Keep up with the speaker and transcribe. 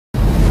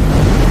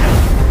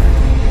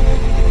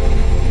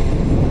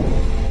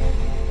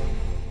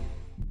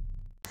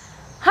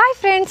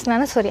Friends,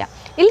 ನಾನು ಸೂರ್ಯ.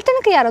 ಇಲ್ಲಿ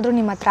ತನಕ ಯಾರಾದರೂ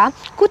ನಿಮ್ಮ ಹತ್ರ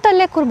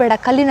ಕೂತಲ್ಲೇ ಕೂರಬೇಡ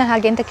ಕಲ್ಲಿನ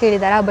ಹಾಗೆ ಅಂತ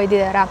ಕೇಳಿದಾರಾ,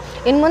 ಬೈದಿದ್ದಾರಾ?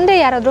 ಇನ್ನು ಮುಂದೆ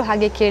ಯಾರಾದರೂ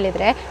ಹಾಗೆ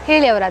ಕೇಳಿದರೆ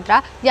ಹೇಳಿ ಅವ್ರ ಹತ್ರ,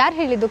 ಯಾರು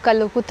ಹೇಳಿದ್ದು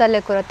ಕಲ್ಲು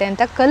ಕೂತಲ್ಲೇ ಕೂರುತ್ತೆ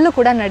ಅಂತ? ಕಲ್ಲು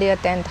ಕೂಡ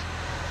ನಡೆಯುತ್ತೆ ಅಂತ.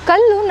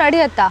 ಕಲ್ಲು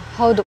ನಡೆಯುತ್ತಾ?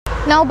 ಹೌದು.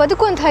 ನಾವು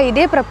ಬದುಕುವಂತಹ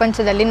ಇದೇ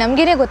ಪ್ರಪಂಚದಲ್ಲಿ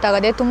ನಮಗೇನೆ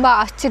ಗೊತ್ತಾಗದೆ ತುಂಬ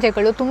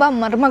ಆಶ್ಚರ್ಯಗಳು, ತುಂಬ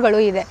ಮರ್ಮಗಳು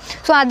ಇದೆ.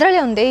 ಸೊ ಅದರಲ್ಲಿ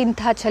ಒಂದೇ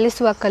ಇಂತಹ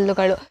ಚಲಿಸುವ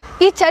ಕಲ್ಲುಗಳು.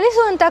 ಈ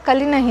ಚಲಿಸುವಂಥ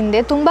ಕಲ್ಲಿನ ಹಿಂದೆ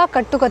ತುಂಬ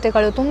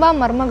ಕಟ್ಟುಕತೆಗಳು, ತುಂಬ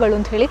ಮರ್ಮಗಳು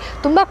ಅಂತ ಹೇಳಿ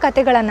ತುಂಬ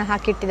ಕತೆಗಳನ್ನು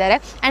ಹಾಕಿಟ್ಟಿದ್ದಾರೆ.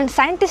 ಆ್ಯಂಡ್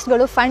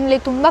ಸೈಂಟಿಸ್ಟ್ಗಳು ಫೈನಲಿ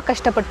ತುಂಬ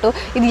ಕಷ್ಟಪಟ್ಟು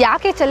ಇದು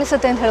ಯಾಕೆ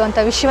ಚಲಿಸುತ್ತೆ ಅಂತ ಹೇಳುವಂಥ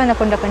ವಿಷಯವನ್ನು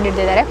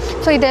ಕಂಡುಹಿಡಿದಿದ್ದಾರೆ.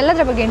 ಸೊ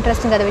ಇದೆಲ್ಲದರ ಬಗ್ಗೆ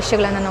ಇಂಟ್ರೆಸ್ಟಿಂಗ್ ಆದ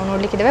ವಿಷಯಗಳನ್ನು ನಾವು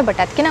ನೋಡಲಿಕ್ಕಿದ್ದೇವೆ.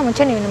 ಬಟ್ ಅದಕ್ಕಿಂತ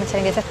ಮುಂಚೆ ನೀವು ನಮ್ಮ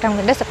ಚಾನಲ್ಗೆ ಸಬ್ಸ್ಕ್ರೈಬ್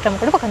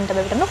ಮಾಡಿ ಪಕ್ಕದ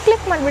ಬೆಲ್ಟನ್ನು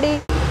ಕ್ಲಿಕ್ ಮಾಡಿಬಿಡಿ.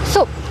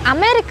 ಸೊ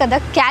ಅಮೇರಿಕದ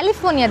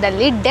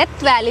ಕ್ಯಾಲಿಫೋರ್ನಿಯಾದಲ್ಲಿ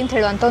ಡೆತ್ ವ್ಯಾಲಿ ಅಂತ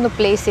ಹೇಳುವಂಥ ಒಂದು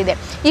ಪ್ಲೇಸ್ ಇದೆ.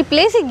 ಈ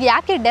ಪ್ಲೇಸಿಗೆ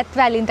ಯಾಕೆ ಡೆತ್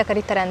ವ್ಯಾಲಿ ಅಂತ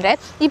ಕರೀತಾರೆ ಅಂದರೆ,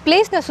 ಈ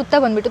ಪ್ಲೇಸ್ನ ಸುತ್ತ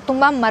ಬಂದುಬಿಟ್ಟು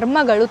ತುಂಬ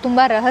ಮರ್ಮಗಳು, ತುಂಬ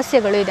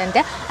ರಹಸ್ಯಗಳು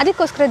ಇದೆಯಂತೆ.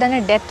 ಅದಕ್ಕೋಸ್ಕರ ಇದನ್ನು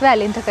ಡೆತ್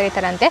ವ್ಯಾಲಿ ಅಂತ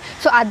ಕರೀತಾರಂತೆ.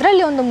 ಸೊ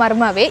ಅದರಲ್ಲಿ ಒಂದು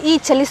ಮರ್ಮವೇ ಈ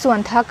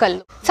ಚಲಿಸುವಂತಹ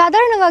ಕಲ್ಲು.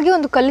 ಸಾಧಾರಣವಾಗಿ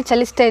ಒಂದು ಕಲ್ಲು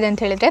ಚಲಿಸ್ತಾ ಇದೆ ಅಂತ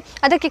ಹೇಳಿದರೆ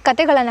ಅದಕ್ಕೆ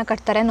ಕತೆಗಳನ್ನು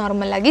ಕಟ್ತಾರೆ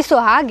ನಾರ್ಮಲ್ ಆಗಿ. ಸೊ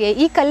ಹಾಗೆ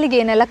ಈ ಕಲ್ಲಿಗೆ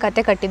ಏನೆಲ್ಲ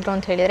ಕತೆ ಕಟ್ಟಿದ್ರು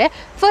ಅಂತ ಹೇಳಿದರೆ,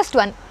 ಫಸ್ಟ್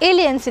ಒನ್,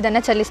 ಏಲಿಯನ್ಸ್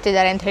ಇದನ್ನು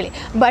ಚಲಿಸ್ತಿದ್ದಾರೆ ಅಂತ ಹೇಳಿ.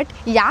 ಬಟ್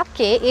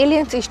ಯಾಕೆ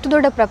ಏಲಿಯನ್ಸ್ ಇಷ್ಟು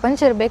ದೊಡ್ಡ ಪ್ರಪಂಚ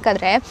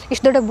ಇರಬೇಕಾದ್ರೆ,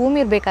 ಇಷ್ಟು ದೊಡ್ಡ ಭೂಮಿ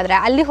ಇರಬೇಕಾದ್ರೆ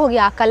ಅಲ್ಲಿ ಹೋಗಿ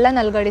ಆ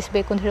ಕಲ್ಲನ್ನು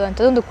ಅಲ್ಗಡಿಸಬೇಕು ಅಂತ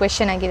ಹೇಳುವಂಥದ್ದು ಒಂದು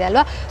ಕ್ವೆಶ್ಚನ್ ಆಗಿದೆ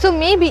ಅಲ್ವಾ? So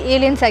may be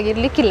aliens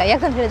ಆಗಿರಲಿಕ್ಕಿಲ್ಲ.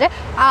 ಯಾಕಂತ ಹೇಳಿದ್ರೆ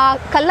ಆ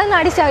ಕಲ್ಲನ್ನು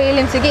ಆಡಿಸಿ ಆ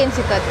ಏಲಿಯನ್ಸಿಗೆ ಏನು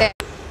ಸಿಕ್ಕತ್ತೆ?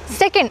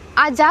 ಸೆಕೆಂಡ್,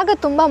 ಆ ಜಾಗ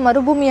ತುಂಬ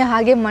ಮರುಭೂಮಿಯ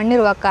ಹಾಗೆ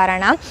ಮಣ್ಣಿರುವ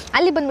ಕಾರಣ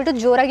ಅಲ್ಲಿ ಬಂದುಬಿಟ್ಟು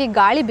ಜೋರಾಗಿ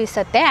ಗಾಳಿ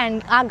ಬೀಸುತ್ತೆ.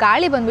 ಆ್ಯಂಡ್ ಆ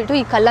ಗಾಳಿ ಬಂದುಬಿಟ್ಟು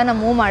ಈ ಕಲ್ಲನ್ನು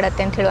ಮೂವ್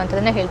ಮಾಡುತ್ತೆ ಅಂತ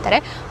ಹೇಳುವಂಥದ್ದನ್ನು ಹೇಳ್ತಾರೆ.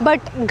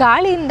 ಬಟ್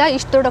ಗಾಳಿಯಿಂದ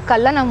ಇಷ್ಟು ದೊಡ್ಡ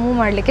ಕಲ್ಲನ್ನು ಮೂವ್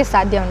ಮಾಡಲಿಕ್ಕೆ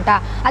ಸಾಧ್ಯ ಉಂಟಾ?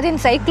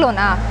 ಅದೇನು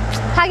ಸೈಕ್ಲೋನಾ?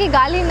 ಹಾಗೆ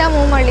ಗಾಳಿಯಿಂದ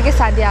ಮೂವ್ ಮಾಡಲಿಕ್ಕೆ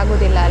ಸಾಧ್ಯ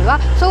ಆಗೋದಿಲ್ಲ ಅಲ್ವಾ?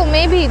 ಸೊ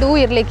ಮೇ ಬಿ ಇದು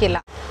ಇರಲಿಕ್ಕಿಲ್ಲ.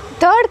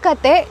 ಥರ್ಡ್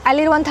ಕತೆ,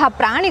 ಅಲ್ಲಿರುವಂತಹ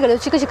ಪ್ರಾಣಿಗಳು,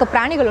 ಚಿಕ್ಕ ಚಿಕ್ಕ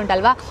ಪ್ರಾಣಿಗಳು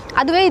ಉಂಟಲ್ವಾ,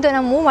 ಅದುವೇ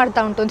ಇದನ್ನು ಮೂವ್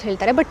ಮಾಡ್ತಾ ಉಂಟು ಅಂತ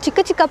ಹೇಳ್ತಾರೆ. ಬಟ್ ಚಿಕ್ಕ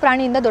ಚಿಕ್ಕ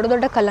ಪ್ರಾಣಿಯಿಂದ ದೊಡ್ಡ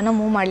ದೊಡ್ಡ ಕಲ್ಲನ್ನು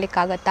ಮೂವ್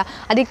ಮಾಡಲಿಕ್ಕಾಗತ್ತಾ?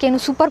 ಅದಕ್ಕೇನು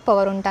ಸೂಪರ್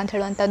ಪವರ್ ಉಂಟಾ ಅಂತ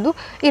ಹೇಳುವಂಥದ್ದು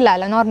ಇಲ್ಲ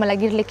ಅಲ್ಲ, ನಾರ್ಮಲ್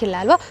ಆಗಿ ಇರಲಿಕ್ಕಿಲ್ಲ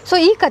ಅಲ್ವಾ? ಸೊ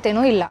ಈ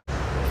ಕಥೆನೂ ಇಲ್ಲ.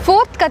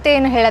 ಫೋರ್ತ್ ಕತೆ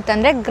ಏನು ಹೇಳುತ್ತೆ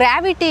ಅಂದರೆ,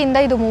 ಗ್ರಾವಿಟಿಯಿಂದ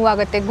ಇದು ಮೂವ್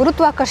ಆಗುತ್ತೆ,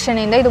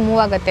 ಗುರುತ್ವಾಕರ್ಷಣೆಯಿಂದ ಇದು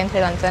ಮೂವ್ ಆಗುತ್ತೆ ಅಂತ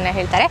ಹೇಳುವಂಥದ್ದನ್ನು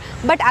ಹೇಳ್ತಾರೆ.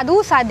 ಬಟ್ ಅದೂ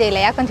ಸಾಧ್ಯ ಇಲ್ಲ.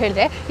 ಯಾಕಂತ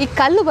ಹೇಳಿದ್ರೆ ಈ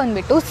ಕಲ್ಲು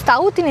ಬಂದುಬಿಟ್ಟು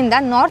ಸೌತಿನಿಂದ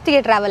ನಾರ್ತ್ಗೆ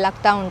ಟ್ರಾವೆಲ್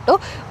ಆಗ್ತಾ ಉಂಟು.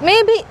 ಮೇ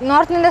ಬಿ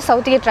ನಾರ್ತ್ನಿಂದ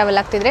ಸೌತಿಗೆ ಟ್ರಾವೆಲ್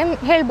ಆಗ್ತಿದ್ರೆ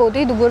ಹೇಳ್ಬೋದು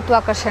ಇದು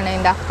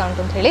ಗುರುತ್ವಾಕರ್ಷಣೆಯಿಂದ ಆಗ್ತಾ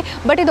ಉಂಟು ಅಂತ ಹೇಳಿ.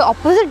 ಬಟ್ ಇದು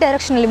ಅಪೋಸಿಟ್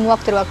ಡೈರೆಕ್ಷನಲ್ಲಿ ಮೂವ್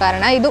ಆಗ್ತಿರುವ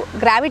ಕಾರಣ ಇದು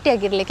ಗ್ರಾವಿಟಿ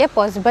ಆಗಿರಲಿಕ್ಕೆ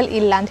ಪಾಸಿಬಲ್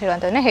ಇಲ್ಲ ಅಂತ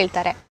ಹೇಳುವಂಥದ್ದನ್ನು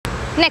ಹೇಳ್ತಾರೆ.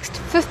 Next,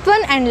 fifth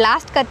one and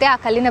last ಕತೆ ಆ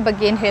ಕಲ್ಲಿನ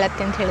ಬಗ್ಗೆ ಏನು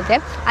ಹೇಳುತ್ತೆ ಅಂತ ಹೇಳಿದ್ರೆ,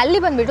 ಅಲ್ಲಿ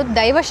ಬಂದುಬಿಟ್ಟು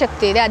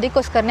ದೈವಶಕ್ತಿ ಇದೆ,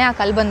 ಅದಕ್ಕೋಸ್ಕರನೇ ಆ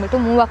ಕಲ್ಲು ಬಂದುಬಿಟ್ಟು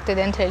ಮೂವ್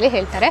ಆಗ್ತಿದೆ ಅಂತ ಹೇಳಿ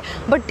ಹೇಳ್ತಾರೆ.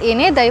 ಬಟ್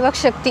ಏನೇ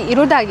ದೈವಶಕ್ತಿ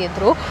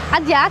ಇರೋದಾಗಿದ್ರು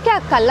ಅದು ಯಾಕೆ ಆ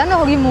ಕಲ್ಲನ್ನು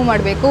ಹೋಗಿ ಮೂವ್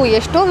ಮಾಡಬೇಕು?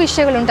 ಎಷ್ಟೋ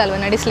ವಿಷಯಗಳುಂಟಲ್ವ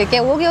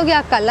ನಡೆಸಲಿಕ್ಕೆ. ಹೋಗಿ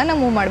ಆ ಕಲ್ಲನ್ನು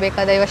ಮೂವ್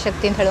ಮಾಡಬೇಕಾ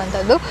ದೈವಶಕ್ತಿ ಅಂತ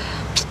ಹೇಳುವಂಥದ್ದು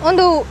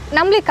ಒಂದು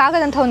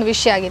ನಂಬಲಿಕ್ಕಾಗದಂಥ ಒಂದು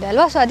ವಿಷಯ ಆಗಿದೆ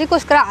ಅಲ್ವಾ? ಸೊ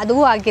ಅದಕ್ಕೋಸ್ಕರ ಅದೂ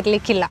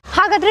ಆಗಿರಲಿಕ್ಕಿಲ್ಲ.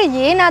 ಹಾಗಾದರೆ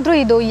ಏನಾದರೂ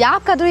ಇದು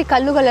ಯಾಕಾದರೂ ಈ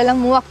ಕಲ್ಲುಗಳೆಲ್ಲ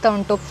ಮೂವ್ ಆಗ್ತಾ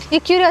ಉಂಟು? ಈ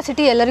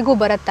ಕ್ಯೂರಿಯಾಸಿಟಿ ಎಲ್ಲರಿಗೂ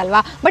ಬರುತ್ತಲ್ವಾ?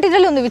 ಬಟ್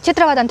ಇದರಲ್ಲಿ ಒಂದು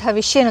ವಿಚಿತ್ರವಾದಂತಹ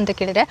ವಿಷಯ ಏನು ಅಂತ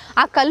ಕೇಳಿದರೆ,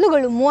 ಆ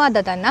ಕಲ್ಲುಗಳು ಮೂವ್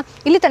ಆದದನ್ನು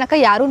ಇಲ್ಲಿ ತನಕ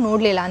ಯಾರೂ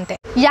ನೋಡಲಿಲ್ಲ ಅಂತೆ.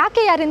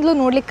 ಯಾಕೆ ಯಾರಿಂದಲೂ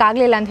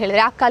ನೋಡ್ಲಿಕ್ಕಾಗಲಿಲ್ಲ ಅಂತ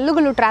ಹೇಳಿದರೆ, ಆ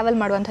ಕಲ್ಲುಗಳು ಟ್ರಾವೆಲ್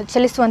ಮಾಡುವಂಥದ್ದು,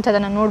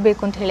 ಚಲಿಸುವಂಥದ್ದನ್ನು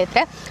ನೋಡಬೇಕು ಅಂತ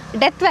ಹೇಳಿದರೆ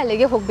ಡೆತ್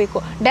ವ್ಯಾಲಿಗೆ ಹೋಗಬೇಕು.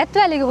 ಡೆತ್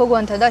ವ್ಯಾಲಿಗೆ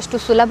ಹೋಗುವಂಥದ್ದು ಅಷ್ಟು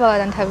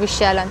ಸುಲಭವಾದಂತಹ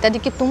ವಿಷಯ ಅಲ್ಲ ಅಂತ.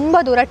 ಅದಕ್ಕೆ ತುಂಬ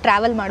ದೂರ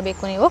ಟ್ರಾವೆಲ್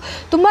ಮಾಡಬೇಕು. ನೀವು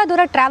ತುಂಬ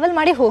ದೂರ ಟ್ರಾವೆಲ್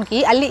ಮಾಡಿ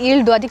ಹೋಗಿ ಅಲ್ಲಿ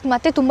ಇಳಿದು ಅದಕ್ಕೆ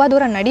ಮತ್ತೆ ತುಂಬ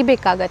ದೂರ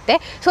ನಡಿಬೇಕಾಗುತ್ತೆ.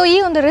 ಸೊ ಈ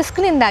ಒಂದು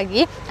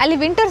ರಿಸ್ಕ್ನಿಂದಾಗಿ ಅಲ್ಲಿ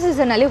ವಿಂಟರ್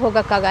ಸೀಸನಲ್ಲಿ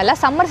ಹೋಗೋಕ್ಕಾಗಲ್ಲ,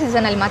 ಸಮ್ಮರ್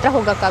ಸೀಸನಲ್ಲಿ ಮಾತ್ರ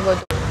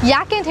ಹೋಗೋಕ್ಕಾಗೋದು.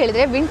 ಯಾಕೆ ಅಂತ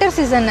ಹೇಳಿದರೆ ವಿಂಟರ್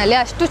ಸೀಸನ್ನಲ್ಲಿ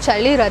ಅಷ್ಟು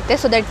ಚಳಿ ಇರುತ್ತೆ.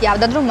 ಸೊ ದಟ್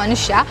ಯಾವುದಾದ್ರೂ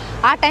ಮನುಷ್ಯ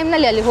ಆ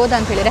ಟೈಮ್ನಲ್ಲಿ ಅಲ್ಲಿ ಹೋದ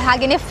ಅಂತ ಹೇಳಿದರೆ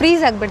ಹಾಗೆಯೇ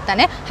ಫ್ರೀಸ್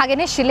ಆಗಿಬಿಡ್ತಾನೆ,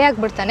 ಹಾಗೆಯೇ ಶಿಲೆ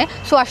ಆಗಿಬಿಡ್ತಾನೆ.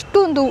 ಸೊ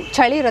ಅಷ್ಟೊಂದು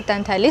ಚಳಿ ಇರುತ್ತೆ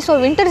ಅಂತ ಅಲ್ಲಿ. ಸೊ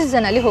ವಿಂಟರ್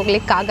ಸೀಸನಲ್ಲಿ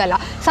ಹೋಗ್ಲಿಕ್ಕಾಗಲ್ಲ,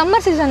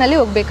 ಸಮ್ಮರ್ ಸೀಸನಲ್ಲಿ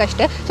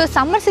ಹೋಗಬೇಕಷ್ಟೇ. ಸೊ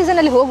ಸಮ್ಮರ್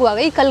ಸೀಸನಲ್ಲಿ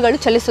ಹೋಗುವಾಗ ಈ ಕಲ್ಲುಗಳು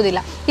ಚಲಿಸೋದಿಲ್ಲ.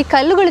 ಈ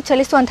ಕಲ್ಲುಗಳು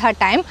ಚಲಿಸುವಂತಹ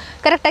ಟೈಮ್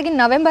ಕರೆಕ್ಟಾಗಿ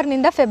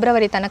ನವೆಂಬರ್ನಿಂದ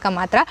ಫೆಬ್ರವರಿ ತನಕ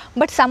ಮಾತ್ರ.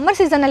 ಬಟ್ ಸಮ್ಮರ್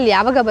ಸೀಸನಲ್ಲಿ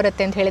ಯಾವಾಗ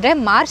ಬರುತ್ತೆ ಅಂತ ಹೇಳಿದರೆ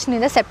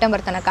ಮಾರ್ಚ್ನಿಂದ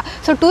ಸೆಪ್ಟೆಂಬರ್ ತನಕ.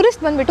 ಸೊ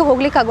ಟೂರಿಸ್ಟ್ ಬಂದುಬಿಟ್ಟು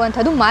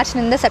ಹೋಗ್ಲಿಕ್ಕಾಗುವಂಥದ್ದು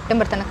ಮಾರ್ಚ್ನಿಂದ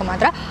ಸೆಪ್ಟೆಂಬರ್ ತನಕ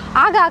ಮಾತ್ರ.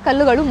 ಆಗ ಆ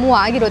ಕಲ್ಲುಗಳು ಮೂವ್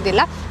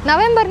ಆಗಿರೋದಿಲ್ಲ.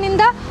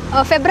 ನವೆಂಬರ್ನಿಂದ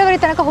ಫೆಬ್ರವರಿ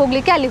ತನಕ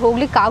ಹೋಗಲಿಕ್ಕೆ ಅಲ್ಲಿ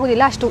ಹೋಗ್ಲಿಕ್ಕೆ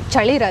ಆಗೋದಿಲ್ಲ, ಅಷ್ಟು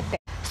ಚಳಿ ಇರುತ್ತೆ.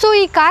 ಸೊ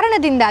ಈ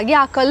ಕಾರಣದಿಂದಾಗಿ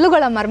ಆ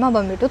ಕಲ್ಲುಗಳ ಮರ್ಮ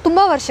ಬಂದ್ಬಿಟ್ಟು ತುಂಬ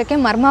ವರ್ಷಕ್ಕೆ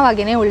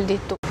ಮರ್ಮವಾಗಿಯೇ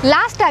ಉಳಿದಿತ್ತು.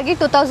 ಲಾಸ್ಟ್ ಆಗಿ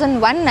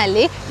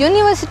 2001ನಲ್ಲಿ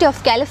ಯೂನಿವರ್ಸಿಟಿ ಆಫ್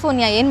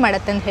ಕ್ಯಾಲಿಫೋರ್ನಿಯಾ ಏನು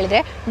ಮಾಡುತ್ತೆ ಅಂತ ಹೇಳಿದ್ರೆ,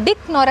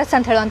 ಡಿಕ್ ನಾರಸ್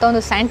ಅಂತ ಹೇಳುವಂಥ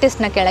ಒಂದು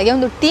ಸೈಂಟಿಸ್ಟ್ನ ಕೆಳಗೆ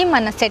ಒಂದು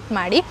ಟೀಮನ್ನು ಸೆಟ್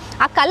ಮಾಡಿ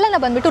ಆ ಕಲ್ಲನ್ನು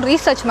ಬಂದುಬಿಟ್ಟು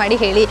ರಿಸರ್ಚ್ ಮಾಡಿ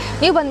ಹೇಳಿ,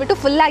 ನೀವು ಬಂದುಬಿಟ್ಟು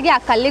ಫುಲ್ಲಾಗಿ ಆ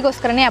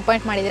ಕಲ್ಲಿಗೋಸ್ಕರನೇ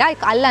ಅಪಾಯಿಂಟ್ ಮಾಡಿದ್ದೀರಾ, ಆ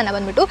ಕಲ್ಲನ್ನು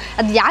ಬಂದುಬಿಟ್ಟು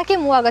ಅದು ಯಾಕೆ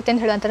ಮೂವ್ ಆಗುತ್ತೆ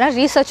ಅಂತ ಹೇಳುವಂಥ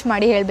ರಿಸರ್ಚ್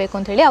ಮಾಡಿ ಹೇಳಬೇಕು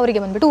ಅಂತ ಹೇಳಿ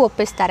ಅವರಿಗೆ ಬಂದುಬಿಟ್ಟು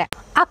ಒಪ್ಪಿಸ್ತಾರೆ.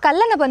 ಆ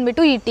ಕಲ್ಲನ್ನು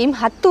ಬಂದುಬಿಟ್ಟು ಈ ಟೀಮ್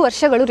 10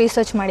 ವರ್ಷಗಳು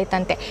ರಿಸರ್ಚ್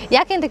ಮಾಡಿತ್ತಂತೆ.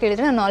 ಯಾಕೆ ಅಂತ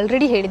ಕೇಳಿದರೆ, ನಾನು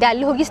ಆಲ್ರೆಡಿ ಹೇಳಿದೆ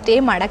ಅಲ್ಲಿ ಹೋಗಿ ಸ್ಟೇ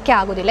ಮಾಡೋಕ್ಕೆ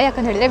ಆಗೋದಿಲ್ಲ.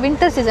 ಯಾಕಂತ ಹೇಳಿದರೆ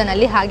ವಿಂಟರ್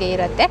ಸೀಸನಲ್ಲಿ ಹಾಗೆ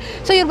ಇರುತ್ತೆ.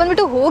 ಸೊ ಇವ್ರು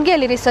ಬಂದುಬಿಟ್ಟು ಹೋಗಿ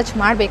ಅಲ್ಲಿ ರಿಸರ್ಚ್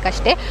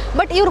ಮಾಡಬೇಕಷ್ಟೇ.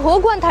 ಬಟ್ ಇವ್ರು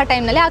ಹೋಗುವಂತಹ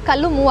ಟೈಮ್ನಲ್ಲಿ ಆ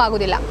ಕಲ್ಲು ಮೂವ್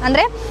ಆಗೋದಿಲ್ಲ.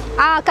 ಅಂದರೆ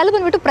ಆ ಕಲ್ಲು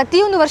ಬಂದುಬಿಟ್ಟು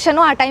ಪ್ರತಿಯೊಂದು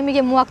ವರ್ಷವೂ ಆ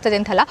ಟೈಮಿಗೆ ಮೂವ್ ಆಗ್ತದೆ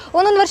ಅಂತಲ್ಲ,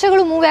 ಒಂದೊಂದು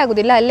ವರ್ಷಗಳು ಮೂವೇ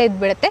ಆಗೋದಿಲ್ಲ, ಅಲ್ಲೇ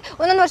ಇದ್ಬಿಡುತ್ತೆ.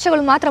 ಒಂದೊಂದು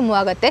ವರ್ಷಗಳು ಮಾತ್ರ ಮೂವ್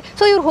ಆಗುತ್ತೆ.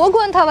 ಸೊ ಇವ್ರು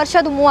ಹೋಗುವಂತಹ ವರ್ಷ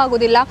ಅದು ಮೂವ್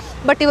ಆಗೋದಿಲ್ಲ,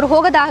 ಬಟ್ ಇವ್ರು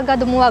ಹೋಗೋದಾಗ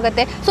ಅದು ಮೂವ್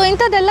ಆಗುತ್ತೆ. ಸೊ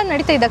ಇಂಥದ್ದೆಲ್ಲ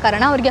ನಡೀತಾ ಇದ್ದ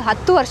ಕಾರಣ ಅವರಿಗೆ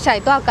 10 ವರ್ಷ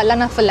ಆಯಿತು ಆ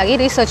ಕಲ್ಲನ್ನು ಫುಲ್ಲಾಗಿ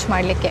ರಿಸರ್ಚ್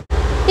ಮಾಡಲಿಕ್ಕೆ.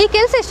 ಈ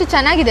ಕೆಲಸ ಎಷ್ಟು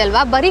ಚೆನ್ನಾಗಿದೆ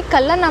ಅಲ್ವಾ? ಬರೀ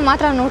ಕಲ್ಲನ್ನು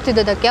ಮಾತ್ರ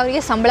ನೋಡ್ತಿದ್ದೋದಕ್ಕೆ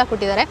ಅವರಿಗೆ ಸಂಬಳ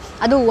ಕೊಟ್ಟಿದ್ದಾರೆ.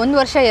 ಅದು 1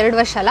 ವರ್ಷ 2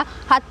 ವರ್ಷ ಅಲ್ಲ,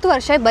 10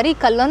 ವರ್ಷ ಬರೀ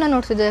ಕಲ್ಲನ್ನು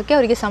ನೋಡ್ತಿದ್ದೋದಕ್ಕೆ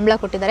ಅವರಿಗೆ ಸಂಬಳ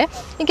ಕೊಟ್ಟಿದ್ದಾರೆ.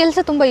 ಈ ಕೆಲಸ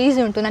ತುಂಬ ಈಸಿ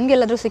ಉಂಟು.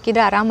 ನನಗೆಲ್ಲಾದರೂ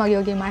ಸಿಕ್ಕಿದ್ರೆ ಆರಾಮಾಗಿ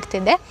ಹೋಗಿ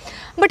ಮಾಡ್ತಿದ್ದೆ.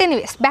 But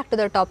anyways, back to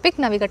the topic.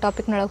 ನಾವೀಗ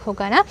ಟಾಪಿಕ್ನೊಳಗೆ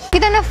ಹೋಗೋಣ.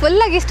 ಇದನ್ನು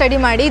ಫುಲ್ಲಾಗಿ ಸ್ಟಡಿ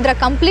ಮಾಡಿ ಇದರ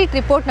ಕಂಪ್ಲೀಟ್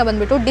ರಿಪೋರ್ಟ್ನ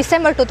ಬಂದುಬಿಟ್ಟು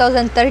ಡಿಸೆಂಬರ್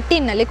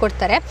 2013ನಲ್ಲಿ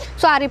ಕೊಡ್ತಾರೆ.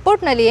 ಸೊ ಆ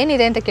ರಿಪೋರ್ಟ್ನಲ್ಲಿ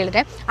ಏನಿದೆ ಅಂತ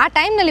ಕೇಳಿದ್ರೆ, ಆ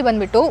ಟೈಮ್ನಲ್ಲಿ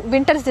ಬಂದುಬಿಟ್ಟು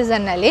ವಿಂಟರ್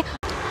ಸೀಸನ್ನಲ್ಲಿ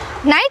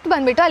ನೈಟ್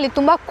ಬಂದುಬಿಟ್ಟು ಅಲ್ಲಿ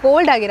ತುಂಬ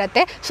ಕೋಲ್ಡ್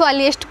ಆಗಿರುತ್ತೆ. ಸೊ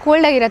ಅಲ್ಲಿ ಎಷ್ಟು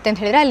ಕೋಲ್ಡ್ ಆಗಿರುತ್ತೆ ಅಂತ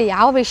ಹೇಳಿದರೆ ಅಲ್ಲಿ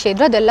ಯಾವ ವಿಷಯ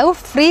ಇದ್ರೂ ಅದೆಲ್ಲವೂ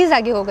ಫ್ರೀಸ್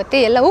ಆಗಿ ಹೋಗುತ್ತೆ,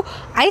 ಎಲ್ಲವೂ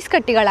ಐಸ್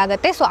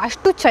ಕಟ್ಟಿಗಳಾಗುತ್ತೆ. ಸೊ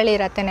ಅಷ್ಟು ಚಳಿ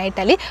ಇರುತ್ತೆ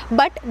ನೈಟಲ್ಲಿ.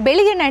 ಬಟ್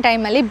ಬೆಳಿಗ್ಗಿನ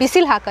ಟೈಮಲ್ಲಿ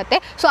ಬಿಸಿಲು ಹಾಕುತ್ತೆ.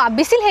 ಸೊ ಆ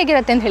ಬಿಸಿಲು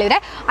ಹೇಗಿರುತ್ತೆ ಅಂತ ಹೇಳಿದರೆ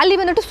ಅಲ್ಲಿ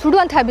ಬಂದುಬಿಟ್ಟು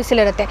ಸುಡುವಂತಹ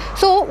ಬಿಸಿಲಿರುತ್ತೆ.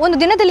 ಸೊ ಒಂದು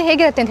ದಿನದಲ್ಲಿ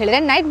ಹೇಗಿರುತ್ತೆ ಅಂತ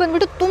ಹೇಳಿದರೆ ನೈಟ್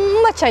ಬಂದುಬಿಟ್ಟು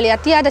ತುಂಬ ಚಳಿ,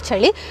 ಅತಿಯಾದ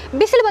ಚಳಿ,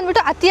 ಬಿಸಿಲು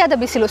ಬಂದುಬಿಟ್ಟು ಅತಿಯಾದ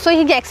ಬಿಸಿಲು. ಸೊ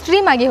ಹೀಗೆ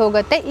ಎಕ್ಸ್ಟ್ರೀಮ್ ಆಗಿ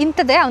ಹೋಗುತ್ತೆ.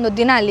 ಇಂಥದ್ದೇ ಒಂದು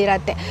ದಿನ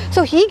ಅಲ್ಲಿರುತ್ತೆ.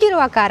 ಸೊ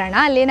ಹೀಗಿರುವ ಕಾರಣ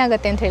ಅಲ್ಲಿ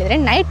ಏನಾಗುತ್ತೆ ಅಂತ ಹೇಳಿದರೆ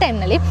ನೈಟ್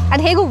ಟೈಮ್ನಲ್ಲಿ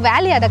ಅದು ಹೇಗೂ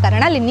ವ್ಯಾಲಿ ಆದ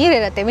ಕಾರಣ ಅಲ್ಲಿ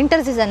ನೀರಿರುತ್ತೆ.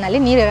 ವಿಂಟರ್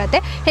ಸೀಸನ್ನಲ್ಲಿ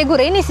ನೀರಿರುತ್ತೆ, ಹೇಗೂ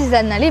ರೈನಿ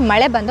ಸೀಸನ್ನಲ್ಲಿ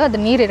ಮಳೆ ಬಂದು ಅದು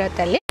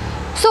ನೀರಿರುತ್ತೆ ಅಲ್ಲಿ.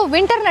 ಸೊ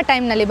ವಿಂಟರ್ನ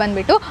ಟೈಮ್ನಲ್ಲಿ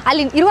ಬಂದುಬಿಟ್ಟು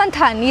ಅಲ್ಲಿ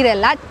ಇರುವಂತಹ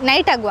ನೀರೆಲ್ಲ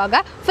ನೈಟ್ ಆಗುವಾಗ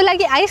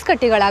ಫುಲ್ಲಾಗಿ ಐಸ್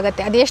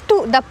ಕಟ್ಟಿಗಳಾಗುತ್ತೆ. ಅದು ಎಷ್ಟು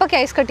ದಪ್ಪಕ್ಕೆ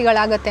ಐಸ್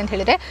ಕಟ್ಟಿಗಳಾಗುತ್ತೆ ಅಂತ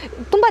ಹೇಳಿದರೆ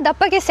ತುಂಬ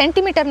ದಪ್ಪಕ್ಕೆ,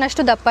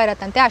 ಸೆಂಟಿಮೀಟರ್ನಷ್ಟು ದಪ್ಪ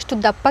ಇರುತ್ತಂತೆ, ಅಷ್ಟು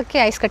ದಪ್ಪಕ್ಕೆ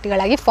ಐಸ್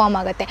ಕಟ್ಟಿಗಳಾಗಿ ಫಾರ್ಮ್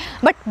ಆಗುತ್ತೆ.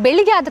 ಬಟ್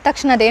ಬೆಳಿಗ್ಗೆ ಆದ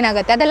ತಕ್ಷಣ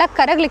ಅದೇನಾಗುತ್ತೆ ಅದೆಲ್ಲ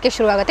ಕರಗಲಿಕ್ಕೆ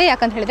ಶುರುವಾಗುತ್ತೆ.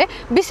 ಯಾಕಂತ ಹೇಳಿದರೆ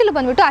ಬಿಸಿಲು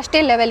ಬಂದುಬಿಟ್ಟು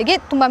ಅಷ್ಟೇ ಲೆವೆಲ್ಗೆ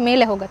ತುಂಬ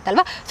ಮೇಲೆ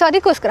ಹೋಗುತ್ತಲ್ವ. ಸೊ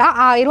ಅದಕ್ಕೋಸ್ಕರ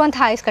ಆ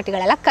ಇರುವಂತಹ ಐಸ್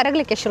ಕಟ್ಟಿಗಳೆಲ್ಲ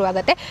ಕರಗಲಿಕ್ಕೆ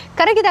ಶುರುವಾಗುತ್ತೆ.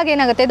 ಕರಗಿದಾಗ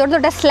ಏನಾಗುತ್ತೆ ದೊಡ್ಡ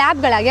ದೊಡ್ಡ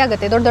ಸ್ಲ್ಯಾಬ್ಗಳಾಗಿ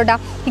ಆಗುತ್ತೆ, ದೊಡ್ಡ ದೊಡ್ಡ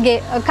ಹೀಗೆ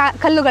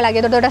ಕಲ್ಲುಗಳಾಗಿ,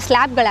 ದೊಡ್ಡ ದೊಡ್ಡ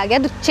ಸ್ಲ್ಯಾಬ್ಗಳಾಗಿ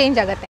ಅದು ಚೇಂಜ್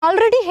ಆಗುತ್ತೆ.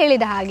 ಆಲ್ರೆಡಿ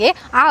ಹೇಳಿದ ಹಾಗೆ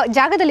ಆ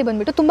ಜಾಗದಲ್ಲಿ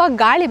ಬಂದುಬಿಟ್ಟು ತುಂಬ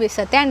ಗಾಳಿ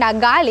ಬೀಸುತ್ತೆ. ಆ್ಯಂಡ್ ಆ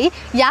ಗಾಳಿ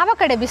ಯಾವ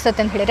ಕಡೆ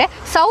ಬೀಸುತ್ತೆ ಅಂತ ಹೇಳಿದರೆ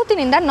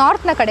ಸೌತಿನಿಂದ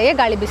ನಾರ್ತ್ನ ಕಡೆಗೆ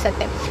ಗಾಳಿ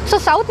ಬೀಸುತ್ತೆ. ಸೊ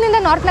ಸೌತ್ನಿಂದ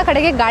ನಾರ್ತ್ನ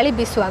ಕಡೆಗೆ ಗಾಳಿ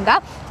ಬೀಸುವಾಗ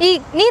ಈ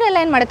ನೀರೆಲ್ಲ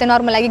ಏನು ಮಾಡುತ್ತೆ,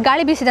 ನಾರ್ಮಲಾಗಿ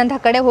ಗಾಳಿ ಬೀಸಿದಂತಹ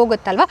ಕಡೆ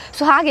ಹೋಗುತ್ತಲ್ವ.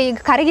 ಸೊ ಹಾಗೆ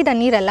ಈಗ ಕರಗಿದ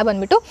ನೀರೆಲ್ಲ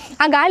ಬಂದುಬಿಟ್ಟು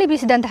ಆ ಗಾಳಿ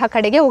ಬೀಸಿದಂತಹ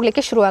ಕಡೆಗೆ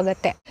ಹೋಗಲಿಕ್ಕೆ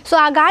ಶುರುವಾಗುತ್ತೆ. ಸೊ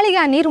ಆ ಗಾಳಿಗೆ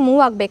ಆ ನೀರು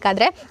ಮೂವ್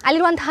ಆಗಬೇಕಾದ್ರೆ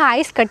ಅಲ್ಲಿರುವಂತಹ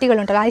ಐಸ್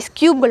ಕಟ್ಟಿಗಳುಂಟಲ್ಲ, ಐಸ್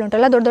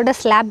ಕ್ಯೂಬ್ಗಳುಂಟಲ್ಲ, ದೊಡ್ಡ ದೊಡ್ಡ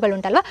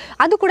ಸ್ಲ್ಯಾಬ್ಗಳುಂಟಲ್ವ,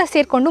 ಅದು ಕೂಡ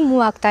ಸೇರಿಕೊಂಡು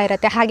ಮೂವ್ ಆಗ್ತಾ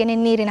ಇರುತ್ತೆ. ಹಾಗೆಯೇ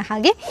ನೀರಿನ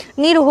ಹಾಗೆ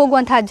ನೀರು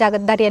ಹೋಗುವಂತಹ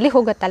ಜಾಗದ ದಾರಿಯಲ್ಲಿ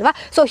ಹೋಗುತ್ತಲ್ವ.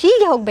 ಸೊ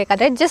ಹೀಗೆ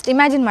ಹೋಗಬೇಕಾದ್ರೆ ಜಸ್ಟ್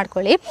ಇಮ್ಯಾಜಿನ್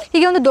ಮಾಡ್ಕೊಳ್ಳಿ,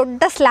 ಹೀಗೆ ಒಂದು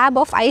ದೊಡ್ಡ ಸ್ಲ್ಯಾಬ್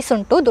ಆಫ್ ಐಸ್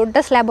ಉಂಟು. ದೊಡ್ಡ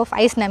ಸ್ಲ್ಯಾಬ್ ಆಫ್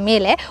ಐಸ್ನ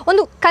ಮೇಲೆ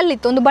ಒಂದು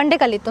ಕಲ್ಲಿತ್ತು, ಒಂದು ಬಂಡೆ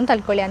ಕಲ್ಲಿತ್ತು ಅಂತ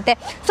ಅನ್ಕೊಳ್ಳಿ ಅಂತೆ.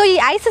 ಸೊ ಈ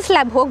ಐಸ್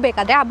ಸ್ಲ್ಯಾಬ್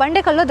ಹೋಗಬೇಕಾದ್ರೆ ಆ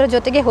ಬಂಡೆ ಕಲ್ಲು ಅದ್ರ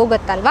ಜೊತೆಗೆ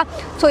ಹೋಗುತ್ತಲ್ವ.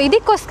 ಸೊ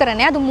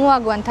ಇದಕ್ಕೋಸ್ಕರನೇ ಅದು ಮೂವ್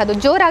ಆಗುವಂಥದ್ದು.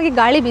 ಜೋರಾಗಿ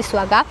ಗಾಳಿ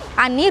ಬೀಸುವಾಗ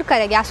ಆ ನೀರು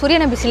ಕರಗಿ, ಆ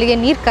ಸೂರ್ಯನ ಬಿಸಿಲಿಗೆ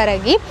ನೀರು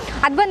ಕರಗಿ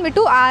ಅದು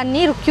ಬಂದುಬಿಟ್ಟು ಆ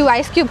ನೀರು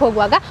ಐಸ್ ಕ್ಯೂಬ್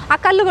ಹೋಗುವಾಗ ಆ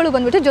ಕಲ್ಲುಗಳು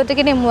ಬಂದುಬಿಟ್ಟು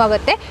ಜೊತೆಗೇ ಮೂವ್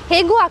ಆಗುತ್ತೆ.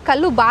 ಹೇಗೂ ಆ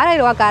ಕಲ್ಲು ಭಾರ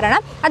ಇರುವ ಕಾರಣ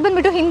ಅದು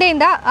ಬಂದುಬಿಟ್ಟು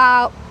ಹಿಂದೆಯಿಂದ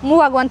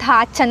ಮೂವ್ ಆಗುವಂತಹ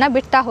ಅಚ್ಚನ್ನು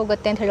ಬಿಡ್ತಾ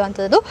ಹೋಗುತ್ತೆ ಅಂತ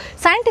ಹೇಳುವಂಥದ್ದು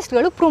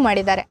ಸೈಂಟಿಸ್ಟ್ಗಳು ಪ್ರೂವ್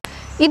ಮಾಡಿದ್ದಾರೆ.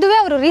 ಇದುವೇ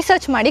ಅವರು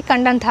ರಿಸರ್ಚ್ ಮಾಡಿ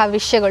ಕಂಡಂತಹ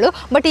ವಿಷಯಗಳು.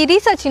 ಬಟ್ ಈ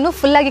ರಿಸರ್ಚ್ ಇನ್ನೂ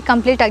ಫುಲ್ಲಾಗಿ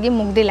ಕಂಪ್ಲೀಟಾಗಿ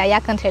ಮುಗ್ದಿಲ್ಲ.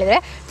 ಯಾಕಂತ ಹೇಳಿದರೆ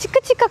ಚಿಕ್ಕ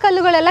ಚಿಕ್ಕ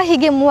ಕಲ್ಲುಗಳೆಲ್ಲ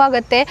ಹೀಗೆ ಮೂವ್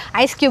ಆಗುತ್ತೆ,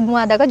 ಐಸ್ ಕ್ಯೂಬ್ ಮೂವ್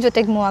ಆದಾಗ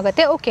ಜೊತೆಗೆ ಮೂವ್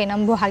ಆಗುತ್ತೆ, ಓಕೆ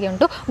ನಮಗೂ ಹಾಗೆ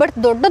ಉಂಟು. ಬಟ್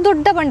ದೊಡ್ಡ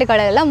ದೊಡ್ಡ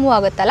ಬಂಡೆಗಳೆಲ್ಲ ಮೂವ್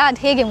ಆಗುತ್ತಲ್ಲ,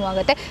 ಅದು ಹೇಗೆ ಮೂವ್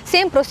ಆಗುತ್ತೆ,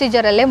 ಸೇಮ್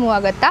ಪ್ರೊಸೀಜರಲ್ಲೇ ಮೂವ್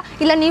ಆಗುತ್ತಾ,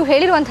 ಇಲ್ಲ ನೀವು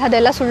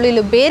ಹೇಳಿರುವಂಥದ್ದೆಲ್ಲ ಸುಳ್ಳು,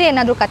 ಇಲ್ಲಿ ಬೇರೆ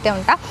ಏನಾದರೂ ಕತೆ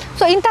ಉಂಟಾ?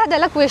 ಸೊ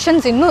ಇಂತಹದ್ದೆಲ್ಲ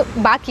ಕ್ವೆಶನ್ಸ್ ಇನ್ನೂ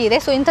ಬಾಕಿ ಇದೆ.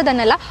 ಸೊ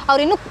ಇಂಥದ್ದನ್ನೆಲ್ಲ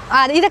ಅವ್ರು ಇನ್ನೂ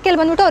ಇದಕ್ಕೆಲ್ಲ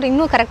ಬಂದ್ಬಿಟ್ಟು ಅವ್ರು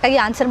ಇನ್ನೂ ಕರೆಕ್ಟಾಗಿ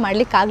ಆನ್ಸರ್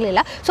ಮಾಡಲಿಕ್ಕೆ ಆಗಲಿಲ್ಲ.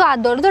 ಸೊ ಆ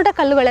ದೊಡ್ಡ ದೊಡ್ಡ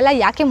ಕಲ್ಲುಗಳೆಲ್ಲ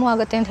ಯಾಕೆ ಮೂವ್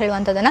ಆಗುತ್ತೆ ಅಂತ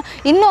ಹೇಳುವಂಥದ್ದನ್ನು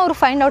ಇನ್ನೂ ಅವರು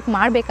ಫೈಂಡ್ ಔಟ್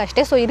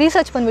ಮಾಡಬೇಕಷ್ಟೇ. ಸೊ ಈ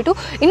ರಿಸರ್ಚ್ ಬಂದುಬಿಟ್ಟು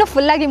ಇನ್ನೂ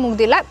ಫುಲ್ಲಾಗಿ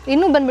ಮುಗ್ದಿಲ್ಲ,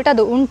 ಇನ್ನೂ ಬಂದುಬಿಟ್ಟು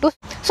ಅದು ಉಂಟು.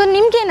 ಸೊ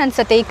ನಿಮ್ಗೇನು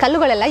ಅನಿಸುತ್ತೆ, ಈ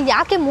ಕಲ್ಲುಗಳೆಲ್ಲ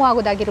ಯಾಕೆ ಮೂವ್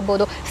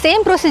ಆಗೋದಾಗಿರ್ಬೋದು?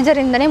 ಸೇಮ್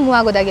ಪ್ರೊಸೀಜರಿಂದನೇ ಮೂವ್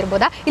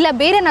ಆಗೋದಾಗಿರ್ಬೋದಾ, ಇಲ್ಲ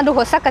ಬೇರೆ ಏನಾದರೂ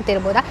ಹೊಸ ಕತೆ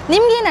ಇರ್ಬೋದಾ?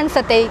 ನಿಮ್ಗೇನು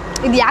ಅನಿಸುತ್ತೆ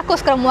ಇದು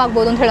ಯಾಕೋಸ್ಕರ ಮೂವ್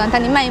ಆಗ್ಬೋದು ಅಂತ ಹೇಳುವಂಥ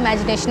ನಿಮ್ಮ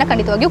ಇಮ್ಯಾಜಿನೇಷನ್ನ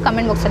ಖಂಡಿತವಾಗಿಯೂ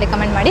ಕಮೆಂಟ್ ಬಾಕ್ಸಲ್ಲಿ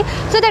ಕಮೆಂಟ್ ಮಾಡಿ,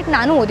 ಸೊ ದಟ್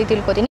ನಾನು ಓದಿ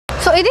ತಿಳ್ಕೊತೀನಿ.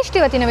 ಸೊ ಇದಿಷ್ಟು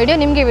ಇವತ್ತಿನ ವಿಡಿಯೋ.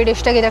 ನಿಮಗೆ ವಿಡಿಯೋ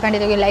ಇಷ್ಟ ಆಗಿದ್ರೆ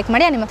ಖಂಡಿತವಾಗಿ ಲೈಕ್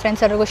ಮಾಡಿ, ನಿಮ್ಮ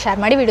ಫ್ರೆಂಡ್ಸ್ ಎಲ್ಲರಿಗೂ ಶೇರ್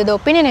ಮಾಡಿ. ವಿಡಿಯೋದ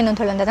ಒಪಿನಿಯನ್ ಏನು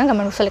ಅಂತ ಹೇಳೋದನ್ನು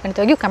ಕಮೆಂಟ್ ಬಾಕ್ಸಲ್ಲಿ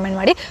ಖಂಡಿತವಾಗಿಯೂ ಕಮೆಂಟ್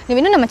ಮಾಡಿ.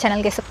 ನೀವು ನಮ್ಮ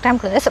ಚಾನಲ್ಗೆ ಸಬ್ಸ್ಕ್ರೈಬ್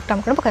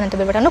ಮಾಡಿದ್ರೆ ಪಕ್ಕದಂತ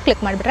ಬೆಲ್ ಬಟನ್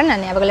ಕ್ಲಿಕ್ ಮಾಡಿಬಿಟ್ರೆ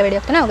ನಾನು ಯಾವಾಗಲೇ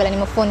ವಿಡಿಯೋ ಆಗ್ತಾನೆ ಅವಾಗಲೇ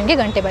ನಿಮ್ಮ ಫೋನಿಗೆ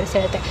ಗಂಟೆ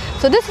ಬರೆಸಿರುತ್ತೆ.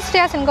 So this is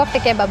Shreya Singh of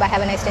take care, bye bye,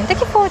 have A nice day,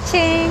 thank you for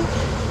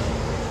watching.